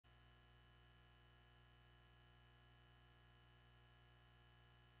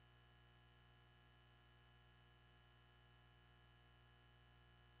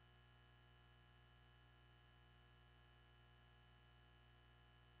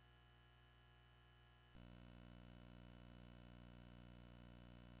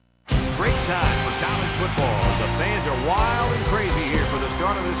Fans are wild and crazy here for the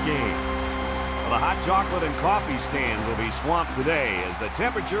start of this game. Well, the hot chocolate and coffee stands will be swamped today as the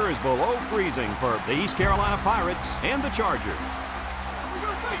temperature is below freezing for the East Carolina Pirates and the Chargers.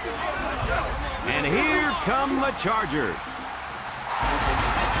 And here come the Chargers.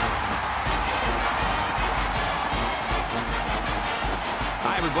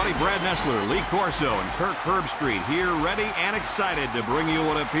 Hi, everybody. Brad Nessler, Lee Corso, and Kirk Herbstreit here, ready and excited to bring you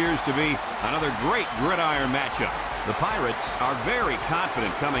what appears to be another great gridiron matchup. The Pirates are very confident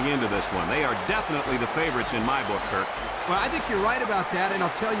coming into this one. They are definitely the favorites in my book, Kirk. Well, I think you're right about that, and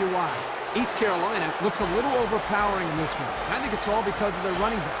I'll tell you why. East Carolina looks a little overpowering in this one. And I think it's all because of their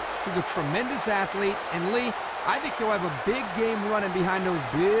running back. He's a tremendous athlete, and Lee, I think he'll have a big game running behind those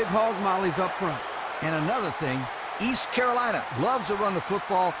big hog mollies up front. And another thing, East Carolina loves to run the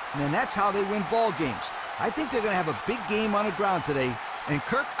football, and then that's how they win ball games. I think they're going to have a big game on the ground today. And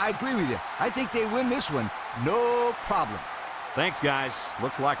Kirk, I agree with you. I think they win this one. No problem. Thanks, guys.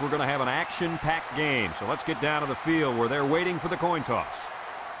 Looks like we're going to have an action-packed game. So let's get down to the field where they're waiting for the coin toss.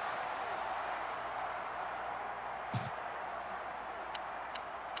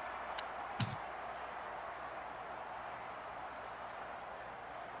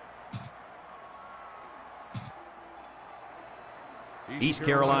 East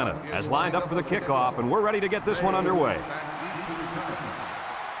Carolina has lined up for the kickoff, and we're ready to get this one underway.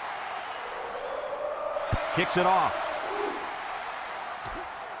 Kicks it off.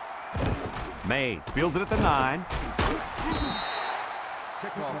 May fields it at the 9.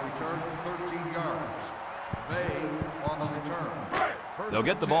 Kickoff return 13 yards. May on the return. They'll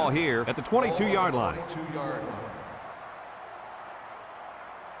get the ball here at the 22-yard line.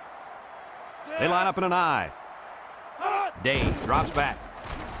 They line up in an I. Day drops back.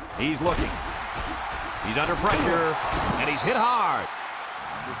 He's looking. He's under pressure, and he's hit hard.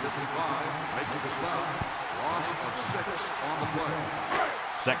 Number 55 makes the stop. Loss of 6 on the play.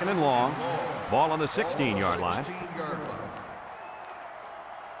 Second and long. Ball on the 16-yard line.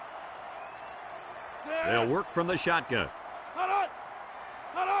 They'll work from the shotgun.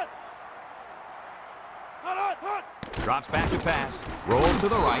 Drops back to pass. Rolls to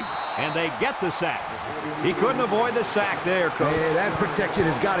the right, and they get the sack. He couldn't avoid the sack there, Coach. Hey, that protection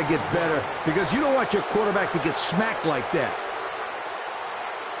has got to get better because you don't want your quarterback to get smacked like that.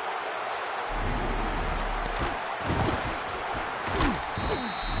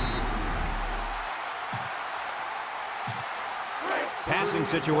 Passing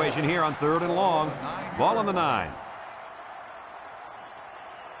situation here on 3rd and long. Ball on the 9.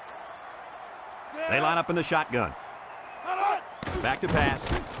 They line up in the shotgun. Back to pass.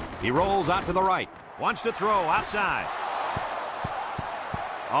 He rolls out to the right. Wants to throw outside.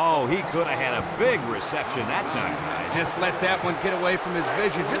 Oh, he could have had a big reception that time, guys. Just let that one get away from his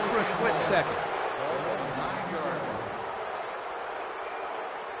vision just for a split second.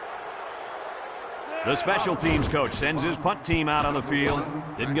 The special teams coach sends his punt team out on the field.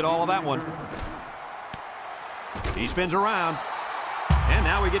 Didn't get all of that one. He spins around. And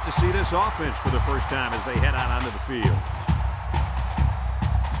now we get to see this offense for the first time as they head out onto the field.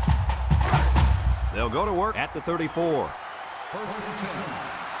 They'll go to work at the 34.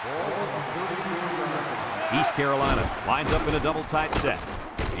 East Carolina lines up in a double tight set.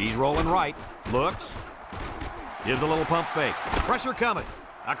 He's rolling right. Looks. Gives a little pump fake. Pressure coming.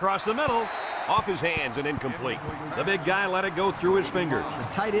 Across the middle. Off his hands and incomplete. The big guy let it go through his fingers.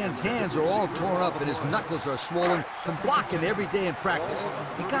 The tight end's hands are all torn up and his knuckles are swollen from blocking every day in practice.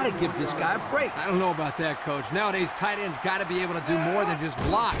 You got to give this guy a break. I don't know about that, Coach. Nowadays, tight ends got to be able to do more than just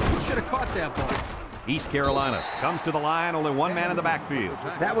block. He should have caught that ball. East Carolina comes to the line, only one man in the backfield.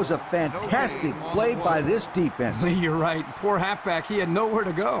 That was a fantastic play by this defense. Lee, you're right. Poor halfback, he had nowhere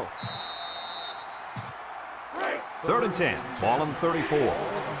to go. 3rd and 10. Ball on the 34.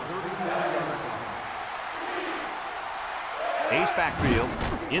 Ace backfield.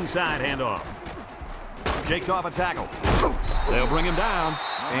 Inside handoff. Shakes off a tackle. They'll bring him down.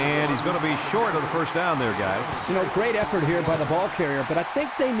 And he's going to be short of the first down there, guys. You know, great effort here by the ball carrier, but I think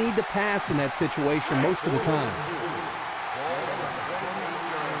they need to pass in that situation most of the time.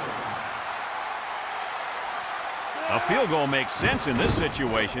 A field goal makes sense in this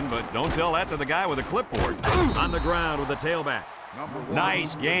situation, but don't tell that to the guy with a clipboard. On the ground with the tailback.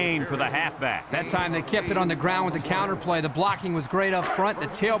 Nice gain for the halfback. That time they kept it on the ground with the counter play. The blocking was great up front. The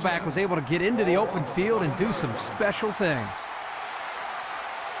tailback was able to get into the open field and do some special things.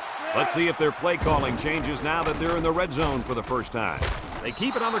 Let's see if their play calling changes now that they're in the red zone for the first time. They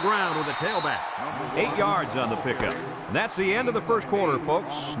keep it on the ground with the tailback. 8 yards on the pickup. And that's the end of the first quarter,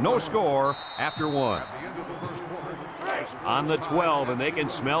 folks. No score after 1. On the 12, and they can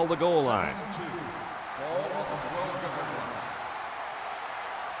smell the goal line.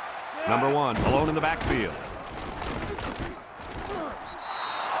 Number 1 alone in the backfield.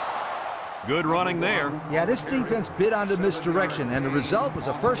 Good running there. Yeah, this defense bit on the misdirection, and the result was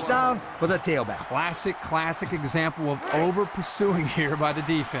a first down for the tailback. Classic example of over-pursuing here by the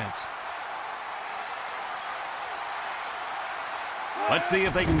defense. Let's see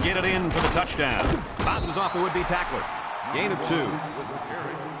if they can get it in for the touchdown. Bounces off the would-be tackler. Gain of 2.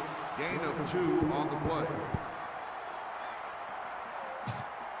 Gain of 2 on the play.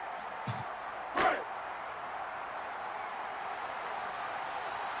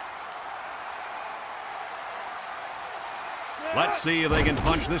 Let's see if they can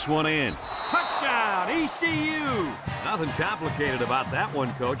punch this one in. Touchdown, ECU! Nothing complicated about that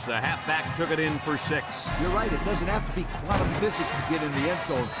one, Coach. The halfback took it in for 6. You're right. It doesn't have to be quantum physics to get in the end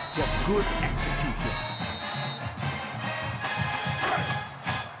zone. Just good execution.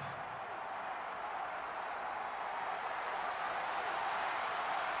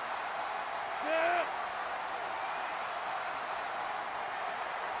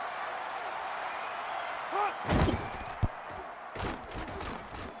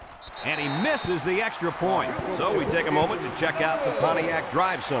 And he misses the extra point. So we take a moment to check out the Pontiac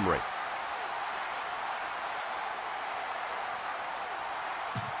drive summary.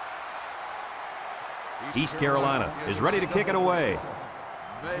 East Carolina is ready to kick it away.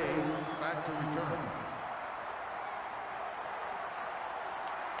 May back to return.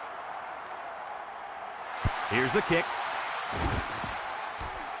 Here's the kick.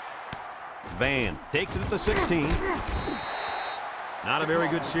 Van takes it at the 16. Not a very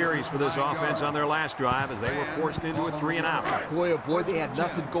good series for this offense on their last drive as they were forced into a 3-and-out. Boy, oh boy, they had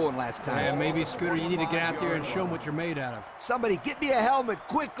nothing going last time. Yeah, maybe, Scooter, you need to get out there and show them what you're made out of. Somebody get me a helmet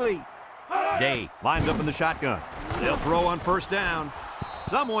quickly. Day lines up in the shotgun. They'll throw on first down.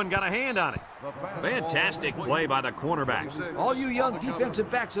 Someone got a hand on it. Fantastic play by the cornerback. All you young defensive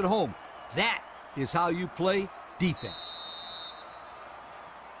backs at home, that is how you play defense.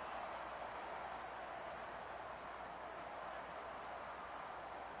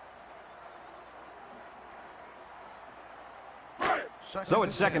 So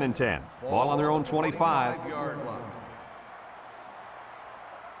it's 2nd and 10. Ball on their own 25.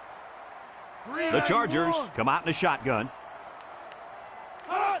 The Chargers come out in a shotgun.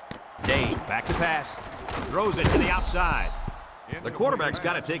 Dave back to pass. Throws it to the outside. The quarterback's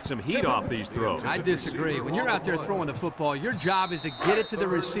got to take some heat off these throws. I disagree. When you're out there throwing the football, your job is to get it to the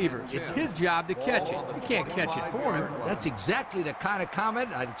receiver. It's his job to catch it. You can't catch it for him. That's exactly the kind of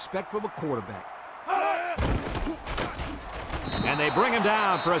comment I'd expect from a quarterback. And they bring him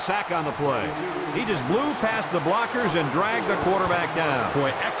down for a sack on the play. He just blew past the blockers and dragged the quarterback down.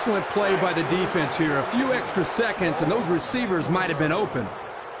 Boy, excellent play by the defense here. A few extra seconds, and those receivers might have been open.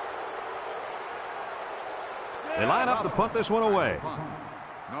 They line up to punt this one away.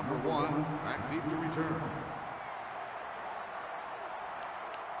 Number 1 back deep to return.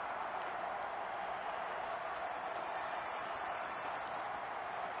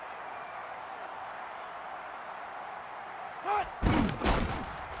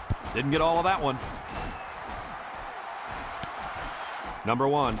 Didn't get all of that one. Number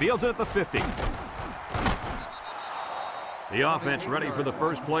 1 fields it at the 50. The offense ready for the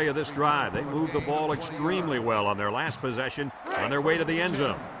first play of this drive. They moved the ball extremely well on their last possession on their way to the end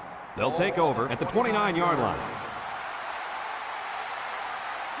zone. They'll take over at the 29-yard line.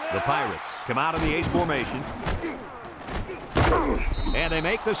 The Pirates come out in the ace formation. And they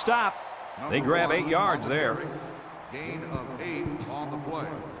make the stop. They grab 8 yards there. Gain of 8 on the play.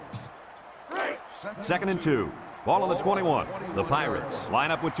 2nd and 2. Ball on the 21. The Pirates line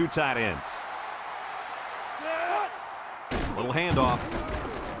up with 2 tight ends. Little handoff.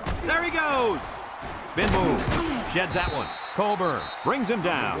 There he goes. Spin move. Sheds that one. Colburn brings him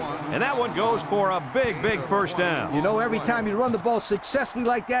down. And that one goes for a big first down. You know, every time you run the ball successfully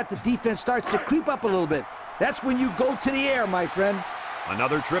like that, the defense starts to creep up a little bit. That's when you go to the air, my friend.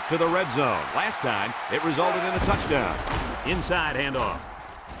 Another trip to the red zone. Last time, it resulted in a touchdown. Inside handoff.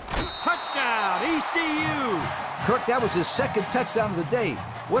 Touchdown, ECU! Kirk, that was his 2nd touchdown of the day.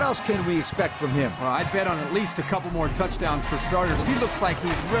 What else can we expect from him? Well, I'd bet on at least a couple more touchdowns for starters. He looks like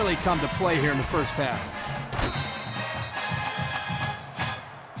he's really come to play here in the first half.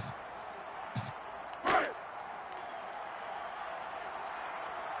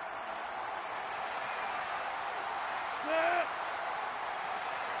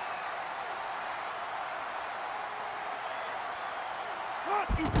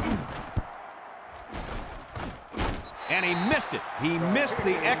 And he missed it. He missed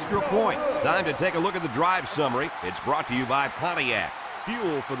the extra point. Time to take a look at the drive summary. It's brought to you by Pontiac.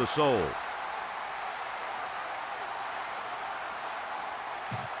 Fuel for the soul.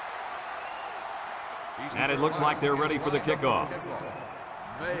 And it looks like they're ready for the kickoff.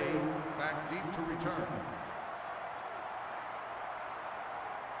 May back deep to return.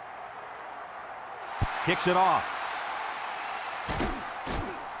 Kicks it off.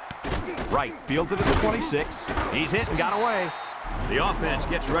 Right, fields it at the 26. He's hit and got away. The offense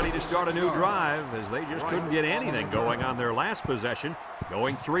gets ready to start a new drive as they just couldn't get anything going on their last possession,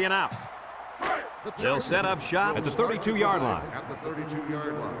 going 3 and out. They'll set up shop at the 32-yard line. At the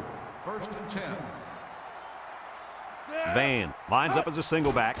 32-yard line. 1st and 10. Van lines up as a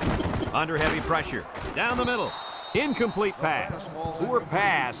single back. Under heavy pressure. Down the middle. Incomplete pass. Poor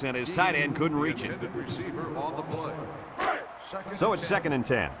pass, and his tight end couldn't reach it. Receiver on the play. So it's 2nd and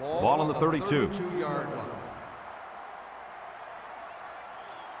 10. Ball on the 32. 32-yard line.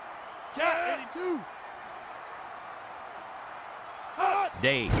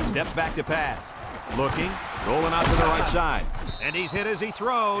 Day steps back to pass. Looking, rolling out to the right side. And he's hit as he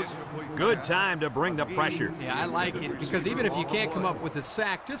throws. Good time to bring the pressure. Yeah, I like it because even if you can't come up with a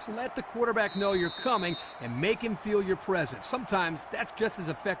sack, just let the quarterback know you're coming and make him feel your presence. Sometimes that's just as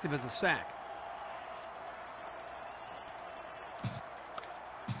effective as a sack.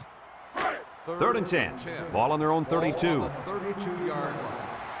 Third and 10. Ball on their own 32. 32-yard line.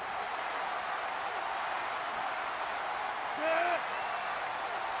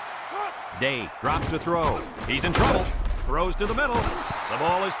 Day drops to throw. He's in trouble. Throws to the middle. The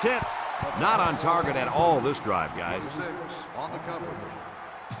ball is tipped. Not on target at all this drive, guys. 6 on the coverage.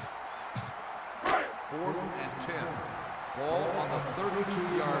 4th and 10. Ball on the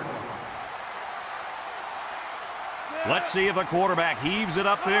 32-yard line. Let's see if the quarterback heaves it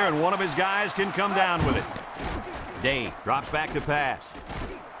up there and one of his guys can come down with it. Day drops back to pass.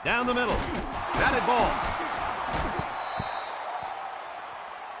 Down the middle. Batted ball.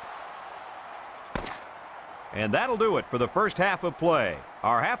 And that'll do it for the first half of play.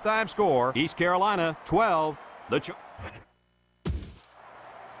 Our halftime score, East Carolina 12. The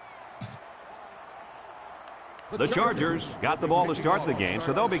Chargers got the ball to start the game,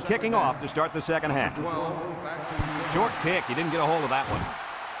 so they'll be kicking off to start the second half. Short kick. He didn't get a hold of that one.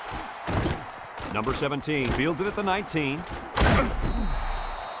 Number 17 fields it at the 19.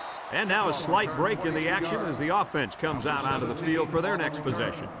 And now a slight break in the action as the offense comes out onto the field for their next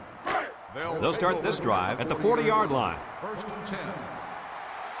possession. They'll start this drive at the 40-yard line. 1st and 10.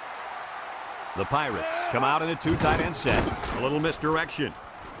 The Pirates come out in a 2 tight end set. A little misdirection.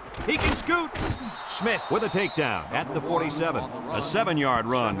 He can scoot. Smith with a takedown at the 47. A 7-yard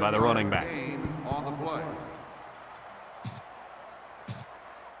run by the running back. On the play.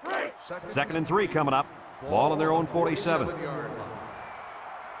 2nd and 3 coming up. Ball on their own 47.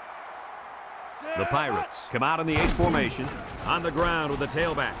 The Pirates come out in the ace formation. On the ground with the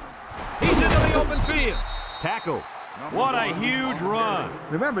tailback. He's into the open field. Tackle. What a huge run.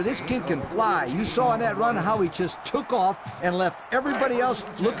 Remember, this kid can fly. You saw in that run how he just took off and left everybody else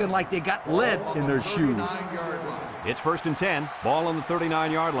looking like they got lead in their shoes. It's 1st and 10. Ball on the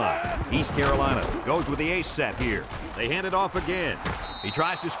 39-yard line. East Carolina goes with the ace set here. They hand it off again. He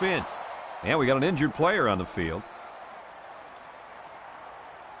tries to spin. And we got an injured player on the field.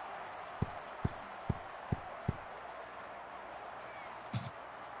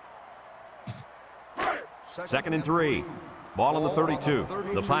 Second and 3. Ball on the 32.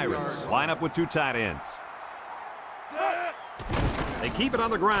 The Pirates line up with 2 tight ends. They keep it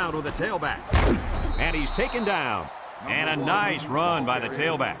on the ground with a tailback. And he's taken down. And a nice run by the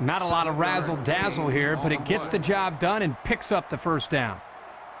tailback. Not a lot of razzle-dazzle here, but it gets the job done and picks up the first down.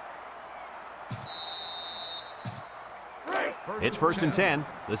 It's 1st and 10.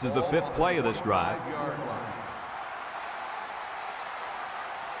 This is the 5th play of this drive.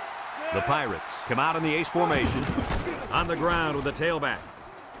 The Pirates come out in the ace formation. On the ground with the tailback.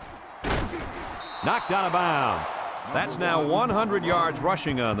 Knocked out of bounds. That's now 100 yards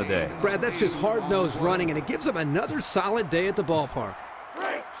rushing on the day. Brad, that's just hard-nosed running, and it gives them another solid day at the ballpark.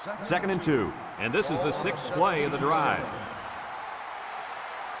 2nd and 2. And this is the 6th play of the drive.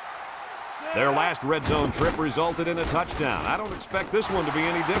 Their last red zone trip resulted in a touchdown. I don't expect this one to be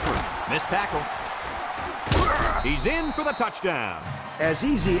any different. Missed tackle. He's in for the touchdown. As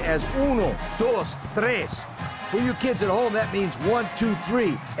easy as 1, 2, 3. For you kids at home, that means 1, 2,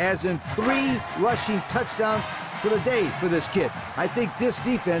 3, as in 3 rushing touchdowns for the day for this kid. I think this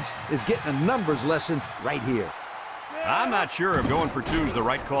defense is getting a numbers lesson right here. I'm not sure if going for 2 is the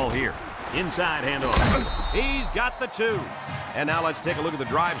right call here. Inside handoff. He's got the 2. And now let's take a look at the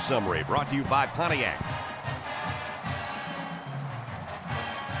drive summary brought to you by Pontiac.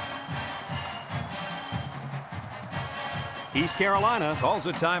 East Carolina calls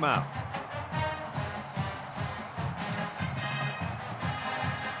a timeout.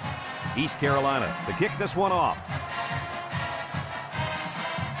 East Carolina to kick this one off.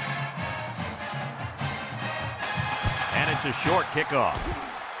 And it's a short kickoff.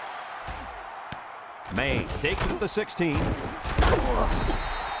 May takes it at the 16.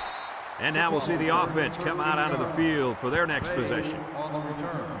 And now we'll see the offense come out onto the field for their next possession.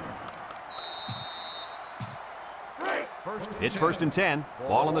 It's 1st and 10.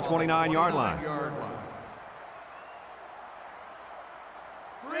 Ball on the 29-yard line.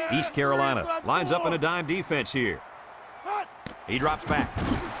 East Carolina lines up in a dime defense here. He drops back.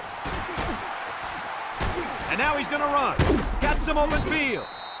 And now he's going to run. Got some open field.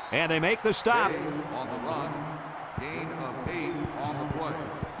 And they make the stop. On the run. Gain of 8 on the play.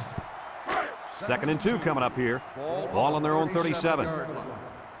 2nd and 2 coming up here. Ball on their own 37.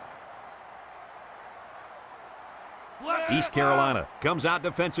 East Carolina comes out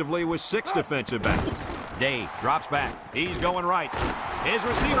defensively with 6 defensive backs. Day drops back. He's going right. His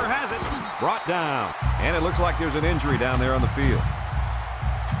receiver has it. Brought down. And it looks like there's an injury down there on the field.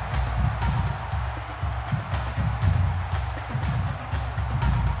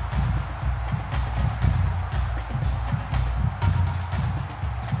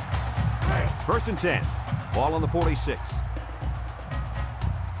 First and 10. Ball on the 46.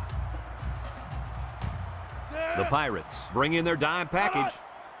 The Pirates bring in their dime package.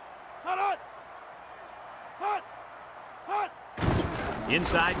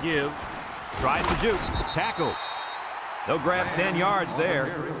 Inside give. Tries to juke. Tackle. They'll grab 10 yards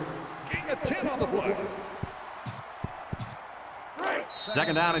there. Gain of 10 on the play.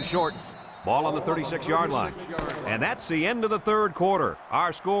 2nd down and short. Ball on the 36-yard line. And that's the end of the 3rd quarter.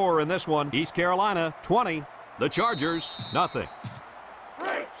 Our score in this one, East Carolina 20, the Chargers nothing.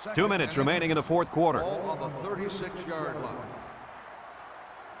 2 minutes remaining in the 4th quarter. Ball on the 36-yard line.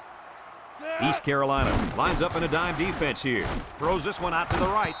 East Carolina lines up in a dime defense here. Throws this one out to the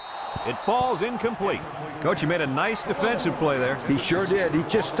right. It falls incomplete. Coach, you made a nice defensive play there. He sure did. He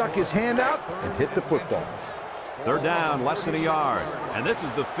just stuck his hand out and hit the football. 3rd down, less than a yard. And this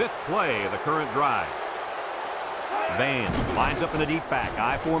is the 5th play of the current drive. Van lines up in a deep back,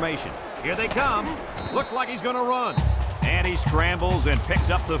 I formation. Here they come. Looks like he's going to run. And he scrambles and picks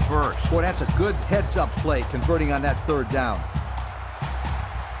up the first. Boy, that's a good heads-up play, converting on that 3rd down.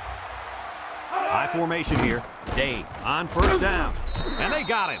 I formation here. Day on 1st down. And they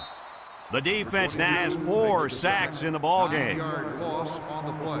got him. The defense now has 4 sacks in the ball game. 9-yard loss on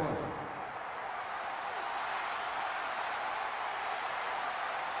the play.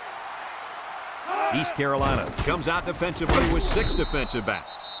 East Carolina comes out defensively with 6 defensive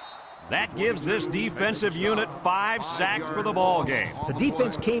backs. That gives this defensive unit 5 sacks for the ball game. The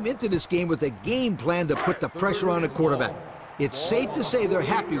defense came into this game with a game plan to put the pressure on the quarterback. It's safe to say they're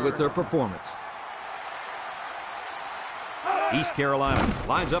happy with their performance. East Carolina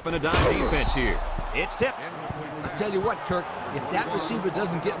lines up in a dime defense here. It's tipped. I tell you what, Kirk, if that receiver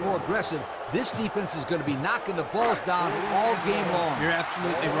doesn't get more aggressive, this defense is going to be knocking the balls down all game long. You're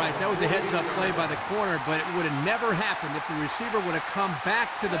absolutely right. That was a heads-up play by the corner, but it would have never happened if the receiver would have come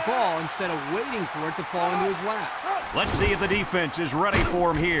back to the ball instead of waiting for it to fall into his lap. Let's see if the defense is ready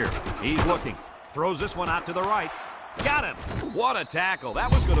for him here. He's looking. Throws this one out to the right. Got him. What a tackle.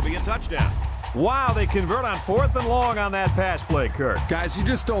 That was going to be a touchdown. Wow, they convert on 4th and long on that pass play, Kirk. Guys, you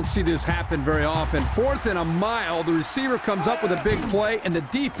just don't see this happen very often. 4th and a mile, the receiver comes up with a big play, and the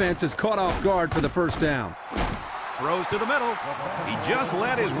defense is caught off guard for the 1st down. Throws to the middle. He just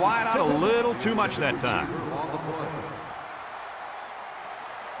let his wide out a little too much that time.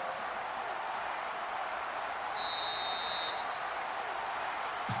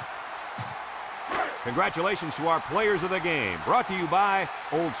 Congratulations to our players of the game. Brought to you by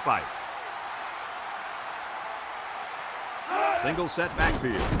Old Spice. Single set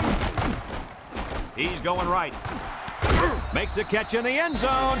backfield. He's going right. Makes a catch in the end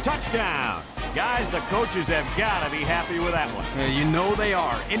zone. Touchdown. Guys, the coaches have got to be happy with that one. Yeah, you know they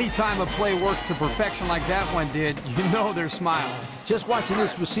are. Anytime a play works to perfection like that one did, you know they're smiling. Just watching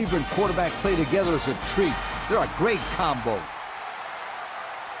this receiver and quarterback play together is a treat. They're a great combo.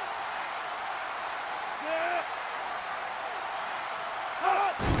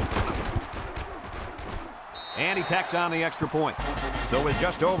 And he tacks on the extra point. So with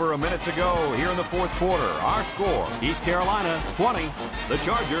just over a minute to go here in the 4th quarter, our score, East Carolina 20, the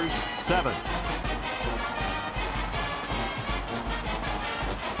Chargers 7.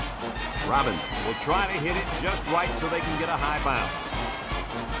 Robbins will try to hit it just right so they can get a high bounce.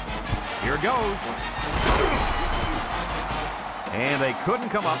 Here goes. And they couldn't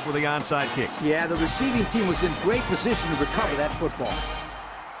come up with the onside kick. Yeah, the receiving team was in great position to recover that football.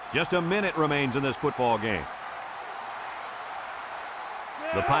 Just a minute remains in this football game.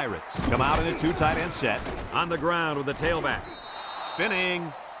 The Pirates come out in a two tight end set. On the ground with the tailback.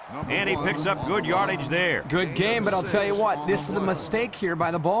 Spinning. And he picks up good yardage there. Good game, but I'll tell you what, this is a mistake here by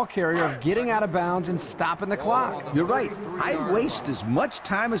the ball carrier of getting out of bounds and stopping the clock. You're right. I'd waste as much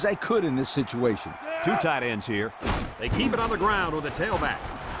time as I could in this situation. Two tight ends here. They keep it on the ground with the tailback.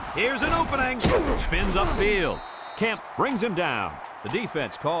 Here's an opening. Spins upfield. Kemp brings him down. The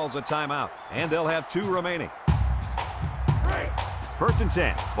defense calls a timeout, and they'll have 2 remaining. 1st and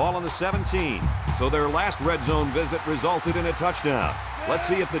 10. Ball on the 17. So their last red zone visit resulted in a touchdown. Let's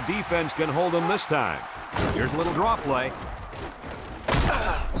see if the defense can hold them this time. Here's a little draw play.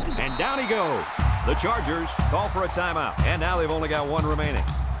 And down he goes. The Chargers call for a timeout, and now they've only got 1 remaining.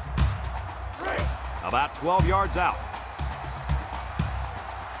 About 12 yards out.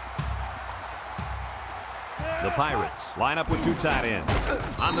 The Pirates line up with 2 tight ends.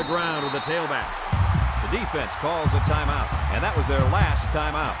 On the ground with the tailback. The defense calls a timeout, and that was their last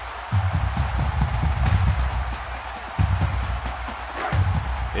timeout.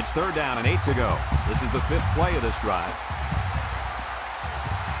 It's 3rd down and 8 to go. This is the 5th play of this drive.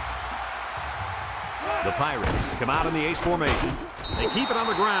 The Pirates come out in the ace formation. They keep it on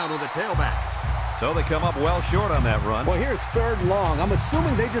the ground with the tailback. So they come up well short on that run. Well, here it's 3rd and long. I'm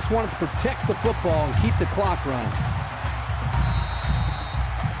assuming they just wanted to protect the football and keep the clock running.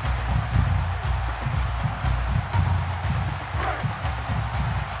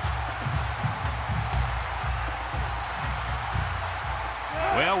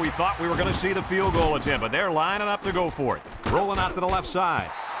 Well, we thought we were going to see the field goal attempt, but they're lining up to go for it. Rolling out to the left side.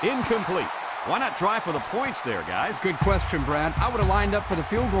 Incomplete. Why not try for the points there, guys? Good question, Brad. I would have lined up for the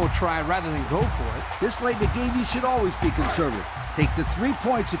field goal try rather than go for it. This late in the game, you should always be conservative. Take the 3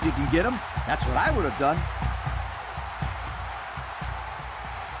 points if you can get them. That's what I would have done.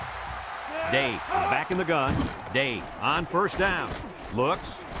 Dave is back in the gun. Dave on 1st down.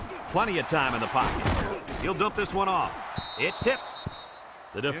 Looks. Plenty of time in the pocket. He'll dump this one off. It's tipped.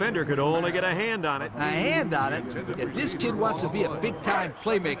 The defender could only get a hand on it. A hand on it? If this kid wants to be a big-time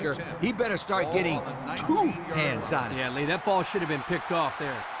playmaker, he better start getting 2 hands on it. Yeah, Lee, that ball should have been picked off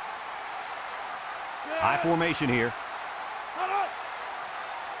there. High formation here.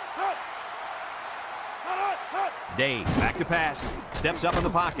 Dave back to pass. Steps up in the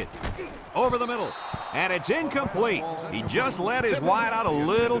pocket. Over the middle. And it's incomplete. He just let his wide out a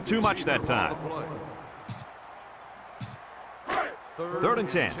little too much that time. 3rd and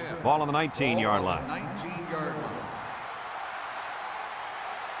 10. Ball on the 19-yard line.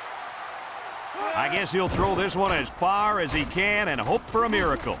 I guess he'll throw this one as far as he can and hope for a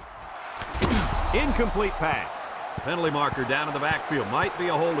miracle. Incomplete pass. Penalty marker down in the backfield. Might be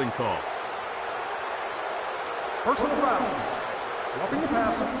a holding call. Personal foul. Roughing the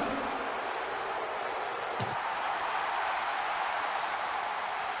passer.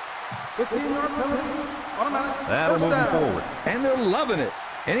 That'll move him forward. And they're loving it.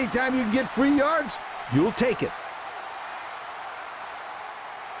 Anytime you can get free yards, you'll take it.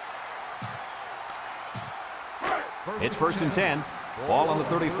 It's 1st and 10. Ball on the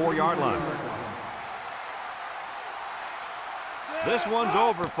 34-yard line. This one's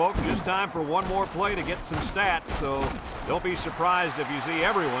over, folks. Just time for one more play to get some stats, so don't be surprised if you see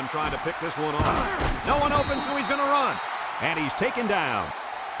everyone trying to pick this one off. No one open, so he's going to run. And he's taken down.